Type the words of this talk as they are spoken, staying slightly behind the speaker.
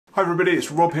Hi everybody, it's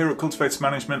Rob here at Cultivates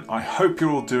Management. I hope you're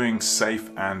all doing safe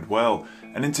and well.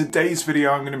 And in today's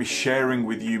video, I'm going to be sharing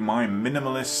with you my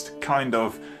minimalist kind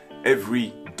of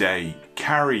everyday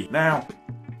carry. Now,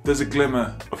 there's a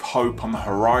glimmer of hope on the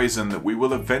horizon that we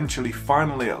will eventually,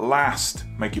 finally at last,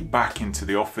 make it back into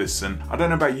the office. And I don't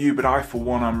know about you, but I for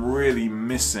one, I'm really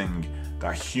missing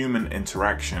that human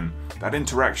interaction. That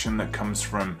interaction that comes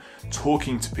from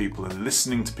talking to people and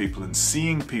listening to people and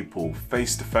seeing people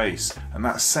face to face, and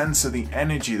that sense of the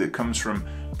energy that comes from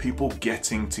people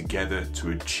getting together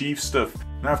to achieve stuff.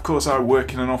 Now, of course, I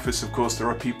work in an office. Of course, there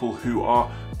are people who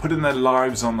are putting their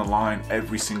lives on the line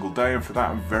every single day, and for that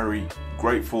I'm very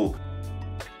grateful.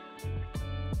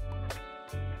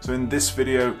 So in this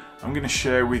video, I'm going to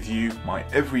share with you my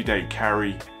everyday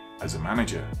carry as a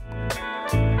manager.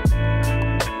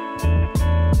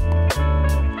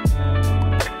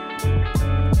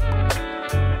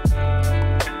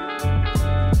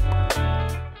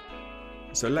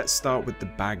 So let's start with the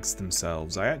bags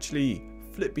themselves. I actually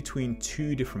flip between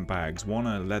two different bags, one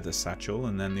a leather satchel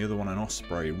and then the other one an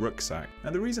osprey rucksack.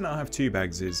 Now the reason I have two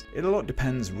bags is it a lot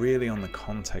depends really on the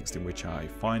context in which I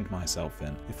find myself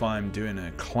in. If I'm doing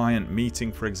a client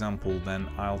meeting, for example, then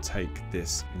I'll take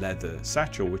this leather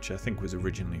satchel, which I think was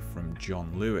originally from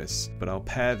John Lewis, but I'll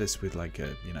pair this with like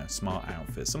a, smart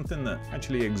outfit, something that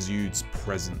actually exudes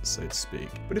presence, so to speak.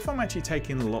 But if I'm actually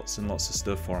taking lots and lots of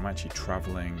stuff, or I'm actually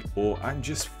traveling, or I'm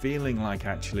just feeling like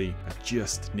actually I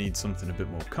just need something a bit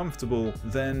more comfortable,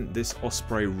 then this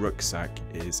osprey rucksack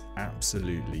is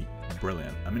absolutely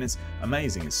brilliant. I mean, it's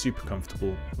amazing, it's super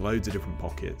comfortable, loads of different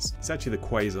pockets. It's actually the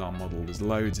Quasar model, there's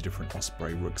loads of different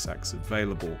osprey rucksacks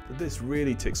available, but this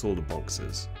really ticks all the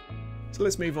boxes. So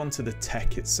let's move on to the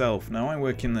tech itself. Now I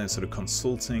work in the sort of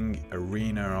consulting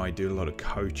arena. I do a lot of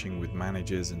coaching with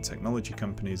managers and technology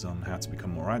companies on how to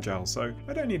become more agile. So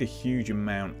I don't need a huge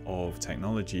amount of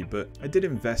technology, but I did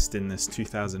invest in this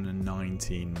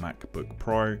 2019 MacBook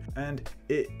Pro and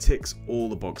it ticks all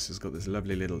the boxes. It's got this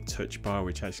lovely little touch bar,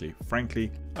 which actually, frankly,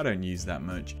 I don't use that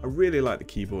much. I really like the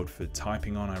keyboard for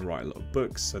typing on. I write a lot of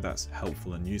books, so that's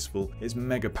helpful and useful. It's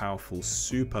mega powerful,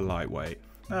 super lightweight.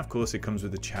 Now, of course, it comes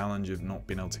with the challenge of not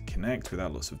being able to connect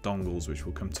without lots of dongles, which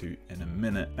we'll come to in a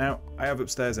minute. Now, I have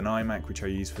upstairs an iMac, which I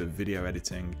use for video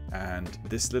editing, and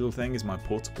this little thing is my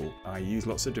portable. I use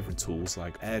lots of different tools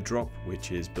like AirDrop,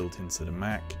 which is built into the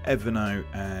Mac, Evernote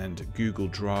and Google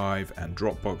Drive and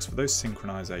Dropbox for those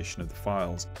synchronization of the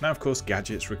files. Now, of course,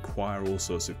 gadgets require all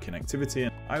sorts of connectivity,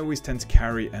 and I always tend to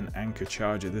carry an Anker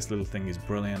charger. This little thing is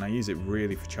brilliant. I use it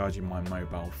really for charging my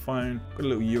mobile phone. Got a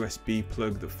little USB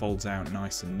plug that folds out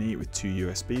nice and neat with two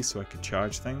USBs so I can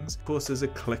charge things. Of course, there's a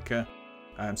clicker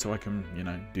so I can,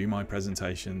 do my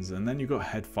presentations, and then you've got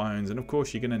headphones, and of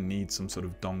course you're going to need some sort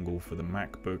of dongle for the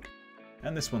MacBook,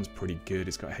 and this one's pretty good.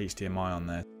 It's got HDMI on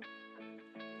there.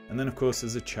 And then of course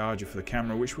there's a charger for the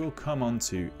camera, which we'll come on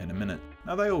to in a minute.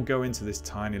 Now they all go into this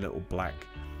tiny little black,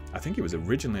 I think it was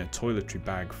originally a toiletry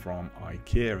bag from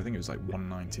IKEA. I think it was like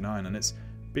 $1.99, and it's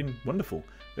been wonderful.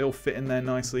 They all fit in there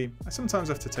nicely. I sometimes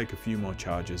have to take a few more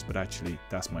charges, but actually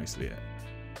that's mostly it.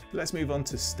 Let's move on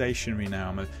to stationery now.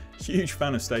 I'm a huge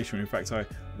fan of stationery. In fact, I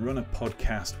run a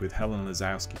podcast with Helen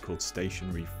Lazowski called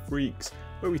Stationery Freaks,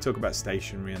 where we talk about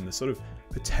stationery and the sort of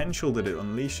potential that it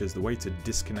unleashes, the way to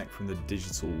disconnect from the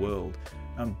digital world.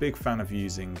 I'm a big fan of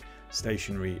using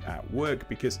stationery at work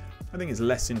because I think it's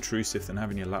less intrusive than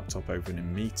having your laptop open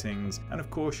in meetings, and of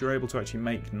course you're able to actually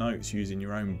make notes using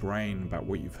your own brain about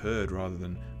what you've heard rather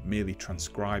than merely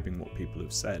transcribing what people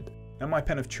have said. Now my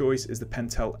pen of choice is the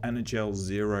Pentel Energel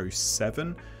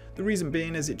 07. The reason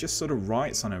being is it just sort of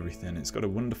writes on everything. It's got a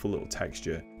wonderful little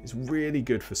texture. It's really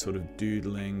good for sort of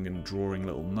doodling and drawing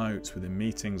little notes within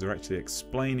meetings, or actually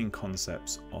explaining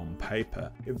concepts on paper.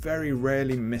 It very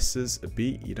rarely misses a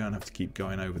beat. You don't have to keep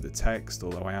going over the text,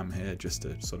 although I am here just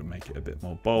to sort of make it a bit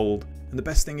more bold. And the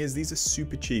best thing is these are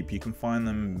super cheap. You can find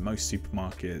them in most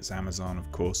supermarkets, Amazon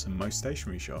of course, and most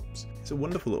stationery shops. It's a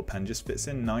wonderful little pen, just fits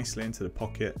in nicely into the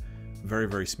pocket. Very,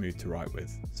 very smooth to write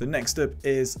with. So next up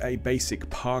is a basic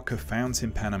Parker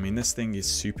fountain pen. I mean, this thing is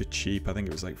super cheap. I think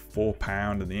it was like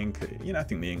 £4, and the ink, I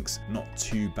think the ink's not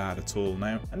too bad at all.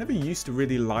 Now, I never used to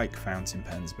really like fountain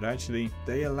pens, but actually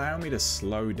they allow me to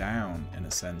slow down in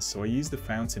a sense. So I use the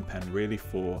fountain pen really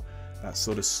for that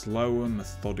sort of slower,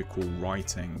 methodical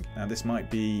writing. Now this might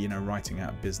be, writing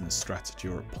out a business strategy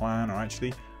or a plan, or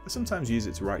actually I sometimes use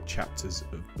it to write chapters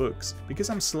of books.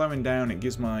 Because I'm slowing down, it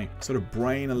gives my sort of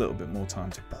brain a little bit more time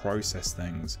to process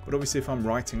things. But obviously if I'm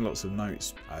writing lots of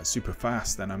notes super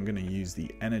fast, then I'm going to use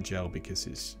the Energel because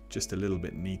it's just a little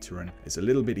bit neater and it's a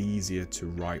little bit easier to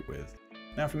write with.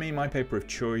 Now for me, my paper of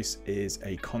choice is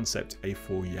a Concept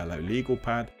A4 yellow legal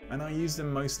pad, and I use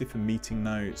them mostly for meeting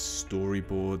notes,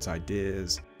 storyboards,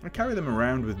 ideas. I carry them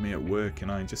around with me at work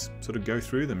and I just sort of go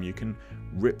through them. You can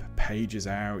rip pages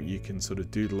out, you can sort of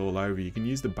doodle all over, you can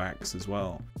use the backs as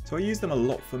well. So I use them a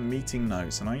lot for meeting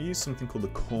notes, and I use something called the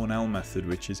Cornell method,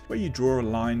 which is where you draw a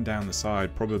line down the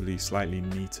side, probably slightly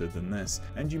neater than this,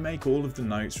 and you make all of the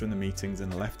notes from the meetings in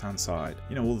the left hand side.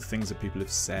 You know, all the things that people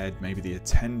have said, maybe the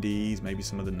attendees, maybe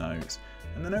some of the notes.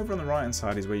 And then over on the right hand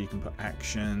side is where you can put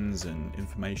actions and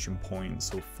information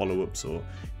points or follow-ups or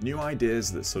new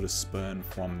ideas that sort of spurn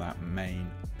from that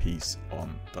main piece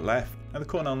on the left. Now the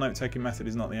Cornell note-taking method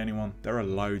is not the only one. There are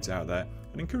loads out there.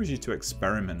 I'd encourage you to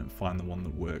experiment and find the one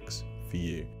that works for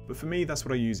you. But for me, that's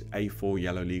what I use A4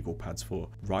 yellow legal pads for.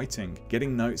 Writing,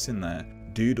 getting notes in there,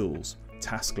 doodles,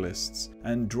 task lists,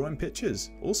 and drawing pictures,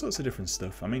 all sorts of different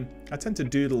stuff. I mean, I tend to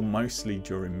doodle mostly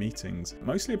during meetings,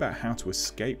 mostly about how to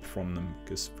escape from them,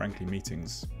 because frankly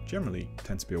meetings generally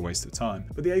tend to be a waste of time.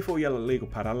 But the A4 yellow legal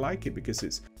pad, I like it because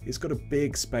it's got a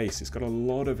big space, it's got a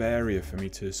lot of area for me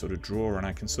to sort of draw, and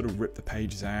I can sort of rip the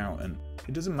pages out, and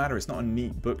it doesn't matter, it's not a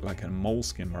neat book like a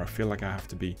Moleskine where I feel like I have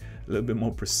to be a little bit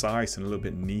more precise and a little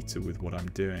bit neater with what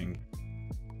I'm doing.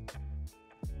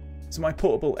 So my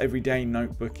portable everyday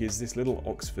notebook is this little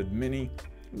Oxford Mini.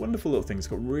 Wonderful little thing, it's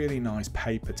got really nice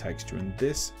paper texture, and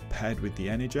this paired with the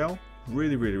Energel,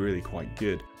 really quite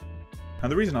good.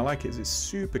 And the reason I like it is it's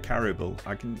super carryable.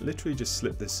 I can literally just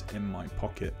slip this in my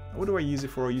pocket. What do I use it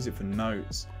for? I use it for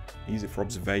notes, I use it for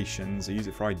observations, I use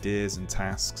it for ideas and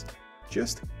tasks.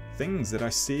 Just things that I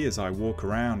see as I walk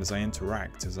around, as I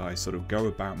interact, as I sort of go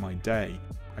about my day.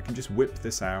 I can just whip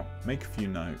this out, make a few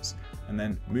notes, and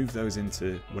then move those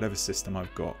into whatever system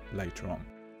I've got later on.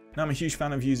 Now I'm a huge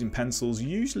fan of using pencils,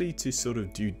 usually to sort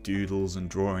of do doodles and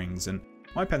drawings, and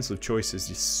my pencil of choice is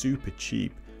this super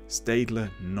cheap Staedtler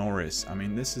Norris. I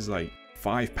mean, this is like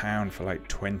 £5 for like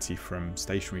 20 from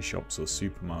stationery shops or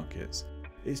supermarkets.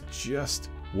 It just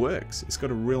works. It's got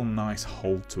a real nice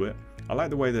hold to it. I like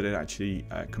the way that it actually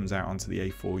comes out onto the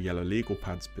A4 yellow legal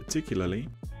pads particularly.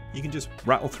 You can just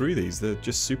rattle through these, they're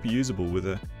just super usable. With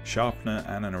a sharpener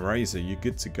and an eraser, you're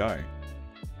good to go.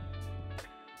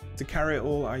 To carry it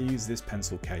all, I use this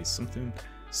pencil case, something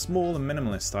small and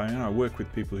minimalist. I work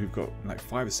with people who've got like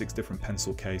 5 or 6 different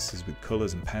pencil cases with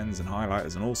colours and pens and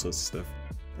highlighters and all sorts of stuff.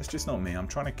 That's just not me, I'm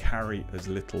trying to carry as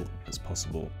little as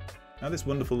possible. Now this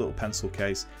wonderful little pencil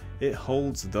case, it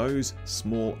holds those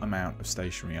small amount of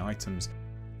stationery items.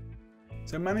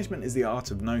 So management is the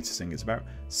art of noticing. It's about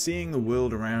seeing the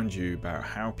world around you, about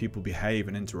how people behave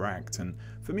and interact. And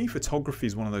for me, photography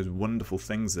is one of those wonderful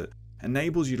things that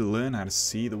enables you to learn how to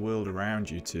see the world around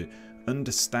you, to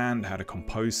understand how to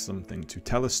compose something, to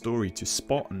tell a story, to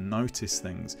spot and notice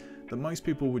things that most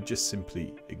people would just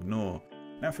simply ignore.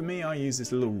 Now for me, I use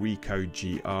this little Ricoh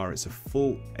GR. It's a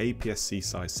full APS-C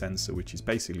size sensor, which is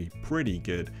basically pretty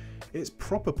good. It's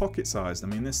proper pocket sized. I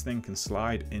mean, this thing can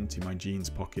slide into my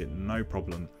jeans pocket, no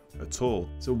problem at all.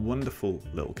 It's a wonderful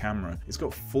little camera. It's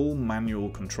got full manual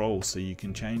control, so you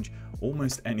can change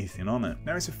almost anything on it.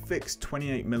 Now it's a fixed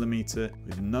 28mm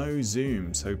with no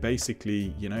zoom. So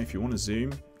basically, you know, if you want to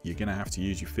zoom, you're gonna have to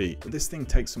use your feet. But this thing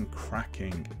takes some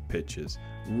cracking pictures.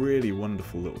 Really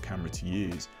wonderful little camera to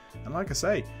use. And like I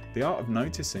say, the art of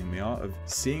noticing, the art of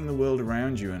seeing the world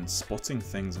around you and spotting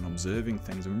things and observing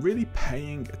things and really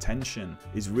paying attention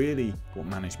is really what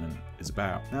management is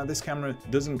about. Now this camera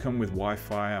doesn't come with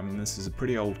Wi-Fi. I mean, this is a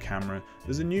pretty old camera.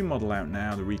 There's a new model out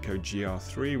now, the Ricoh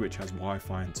GR3, which has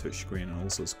Wi-Fi and touchscreen and all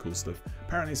sorts of cool stuff.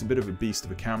 Apparently it's a bit of a beast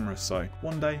of a camera, so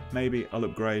one day maybe I'll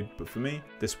upgrade, but for me,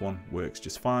 this one works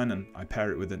just fine, and I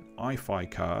pair it with an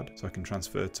iFi card so I can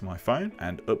transfer to my phone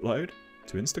and upload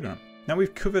to Instagram. Now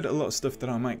we've covered a lot of stuff that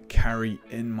I might carry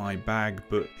in my bag,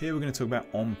 but here we're going to talk about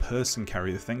on-person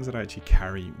carry, the things that I actually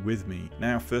carry with me.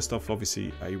 Now first off,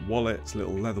 obviously a wallet. It's a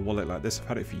little leather wallet like this. I've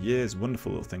had it for years.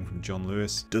 Wonderful little thing from John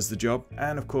Lewis. Does the job.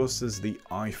 And of course there's the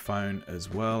iPhone as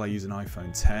well. I use an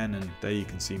iPhone 10, and there you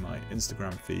can see my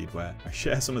Instagram feed where I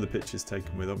share some of the pictures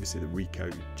taken with obviously the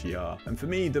Ricoh GR. And for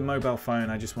me, the mobile phone,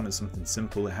 I just wanted something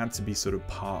simple. It had to be sort of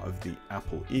part of the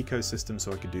Apple ecosystem,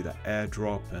 so I could do that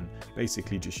AirDrop and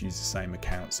basically just use the same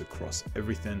accounts across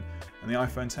everything. And the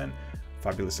iPhone 10,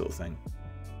 fabulous little thing.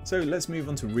 So let's move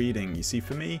on to reading. You see,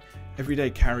 for me, everyday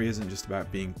carry isn't just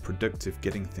about being productive,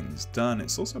 getting things done,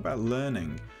 it's also about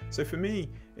learning. So for me,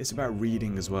 it's about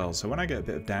reading as well. So when I get a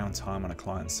bit of downtime on a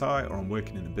client site or I'm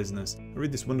working in a business, I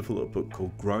read this wonderful little book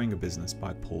called Growing a Business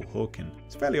by Paul Hawken.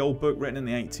 It's a fairly old book written in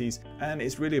the 80s, and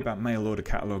it's really about mail order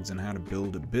catalogs and how to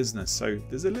build a business. So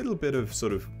there's a little bit of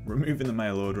sort of removing the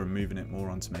mail order and moving it more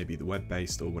onto maybe the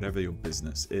web-based or whatever your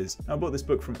business is. I bought this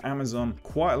book from Amazon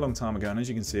quite a long time ago, and as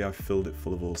you can see, I've filled it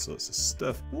full of all sorts of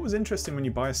stuff. What was interesting when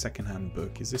you buy a secondhand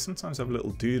book is they sometimes have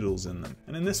little doodles in them.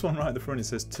 And in this one right at the front, it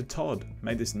says, "To Todd,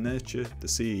 may this nurture the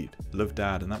seed. Love,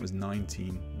 Dad," and that was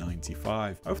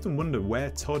 1995. I often wonder where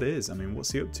Todd is. I mean,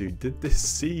 what's he up to? Did this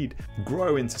seed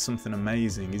grow into something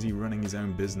amazing? Is he running his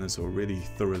own business or really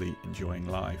thoroughly enjoying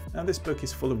life? Now, this book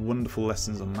is full of wonderful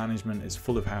lessons on management. It's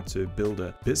full of how to build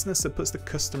a business that puts the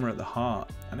customer at the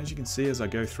heart. And as you can see as I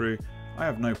go through, I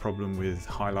have no problem with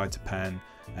highlighter pen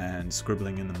and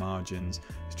scribbling in the margins.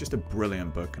 It's just a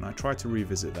brilliant book, and I try to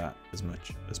revisit that as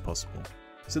much as possible.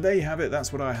 So there you have it.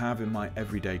 That's what I have in my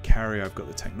everyday carry. I've got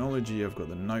the technology, I've got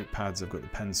the notepads, I've got the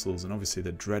pencils, and obviously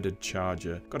the dreaded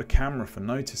charger. I've got a camera for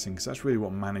noticing, because that's really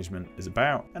what management is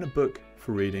about, and a book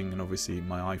for reading, and obviously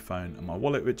my iPhone and my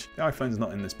wallet, which the iPhone's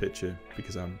not in this picture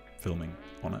because I'm filming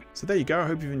on it. So there you go. I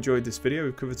hope you've enjoyed this video.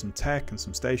 We've covered some tech and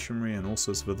some stationery and all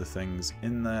sorts of other things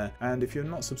in there. And if you're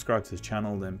not subscribed to the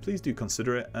channel, then please do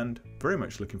consider it, and very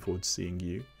much looking forward to seeing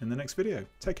you in the next video.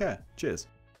 Take care. Cheers.